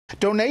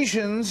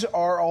Donations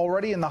are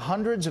already in the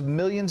hundreds of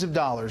millions of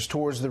dollars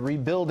towards the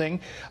rebuilding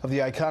of the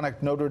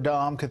iconic Notre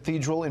Dame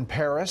Cathedral in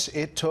Paris.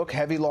 It took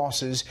heavy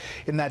losses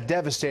in that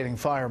devastating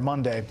fire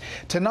Monday.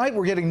 Tonight,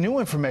 we're getting new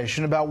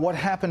information about what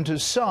happened to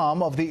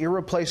some of the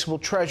irreplaceable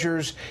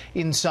treasures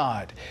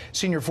inside.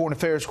 Senior Foreign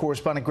Affairs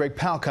correspondent Greg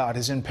Palkot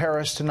is in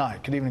Paris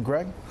tonight. Good evening,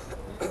 Greg.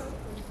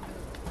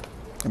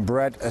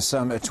 Brett,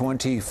 some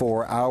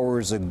 24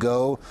 hours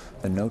ago,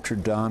 the Notre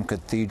Dame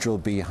Cathedral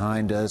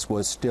behind us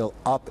was still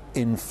up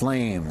in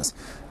flames.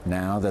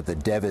 Now that the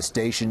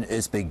devastation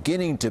is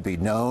beginning to be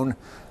known,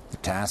 the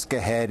task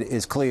ahead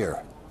is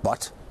clear,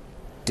 but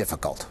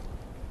difficult.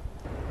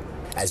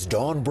 As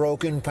dawn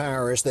broke in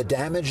Paris, the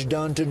damage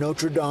done to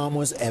Notre Dame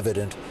was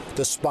evident.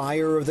 The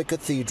spire of the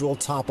cathedral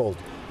toppled,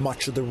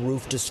 much of the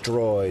roof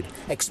destroyed,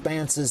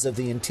 expanses of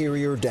the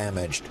interior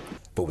damaged.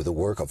 But with the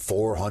work of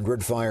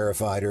 400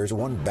 firefighters,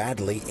 one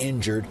badly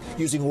injured,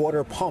 using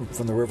water pumped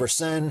from the River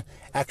Seine,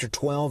 after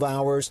 12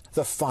 hours,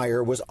 the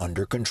fire was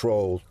under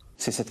control.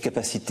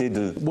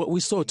 What we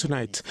saw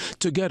tonight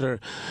together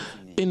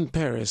in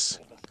Paris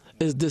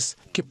is this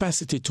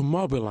capacity to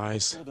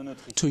mobilize,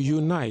 to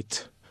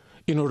unite,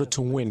 in order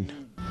to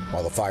win.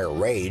 While the fire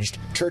raged,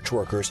 church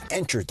workers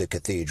entered the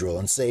cathedral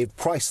and saved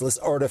priceless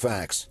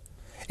artifacts,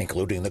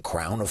 including the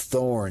crown of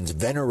thorns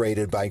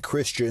venerated by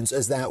Christians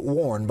as that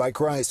worn by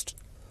Christ.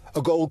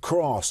 A gold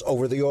cross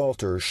over the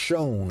altar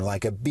shone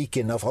like a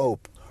beacon of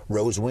hope,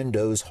 rose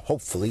windows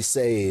hopefully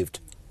saved.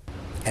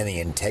 And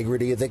the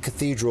integrity of the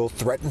cathedral,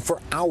 threatened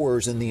for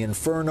hours in the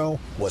inferno,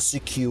 was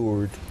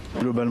secured.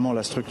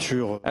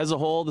 As a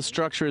whole, the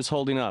structure is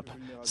holding up.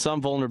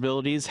 Some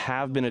vulnerabilities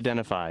have been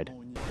identified.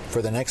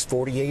 For the next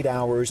 48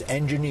 hours,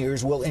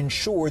 engineers will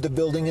ensure the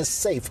building is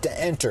safe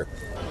to enter.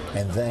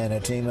 And then a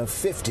team of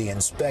 50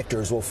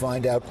 inspectors will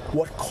find out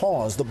what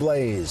caused the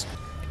blaze.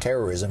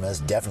 Terrorism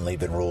has definitely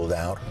been ruled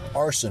out,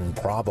 arson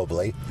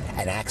probably,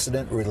 an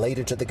accident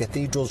related to the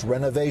cathedral's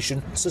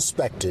renovation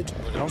suspected.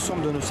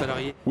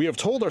 We have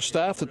told our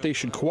staff that they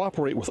should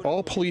cooperate with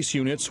all police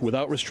units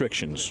without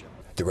restrictions.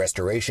 The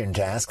restoration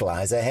task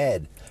lies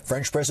ahead.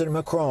 French President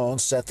Macron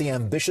set the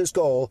ambitious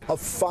goal of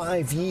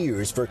 5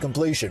 years for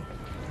completion.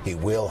 He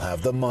will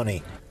have the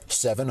money.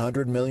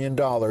 $700 million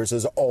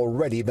has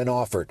already been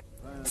offered.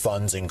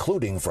 Funds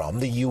including from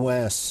the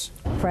U.S.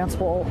 France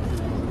will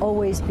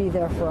always be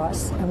there for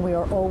us, and we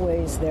are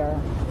always there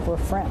for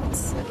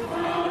France.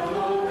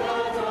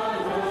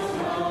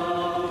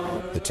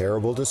 The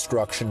terrible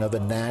destruction of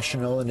a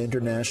national and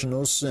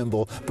international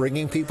symbol,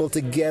 bringing people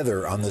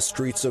together on the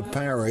streets of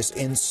Paris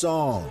in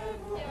song.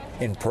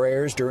 In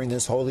prayers during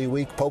this Holy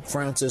Week, Pope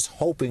Francis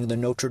hoping the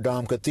Notre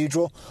Dame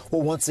Cathedral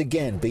will once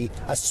again be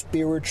a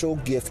spiritual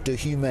gift to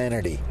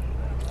humanity.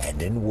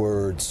 And in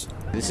words,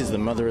 this is the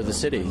mother of the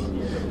city,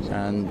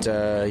 and,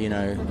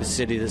 the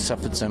city that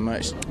suffered so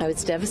much. Oh,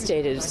 it's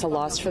devastated. It's a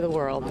loss for the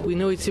world. We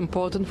know it's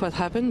important what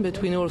happened,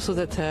 but we know also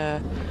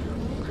that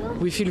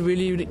we feel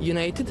really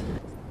united.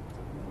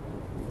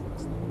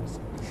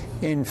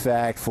 In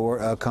fact, for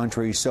a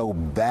country so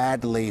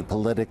badly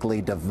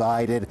politically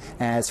divided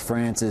as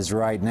France is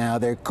right now,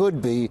 there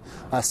could be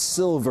a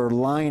silver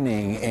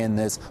lining in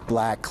this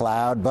black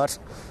cloud, but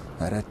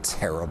at a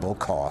terrible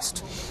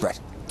cost. Brett.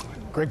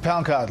 Greg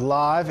Palkot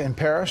live in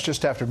Paris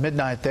just after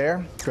midnight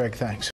there. Greg, thanks.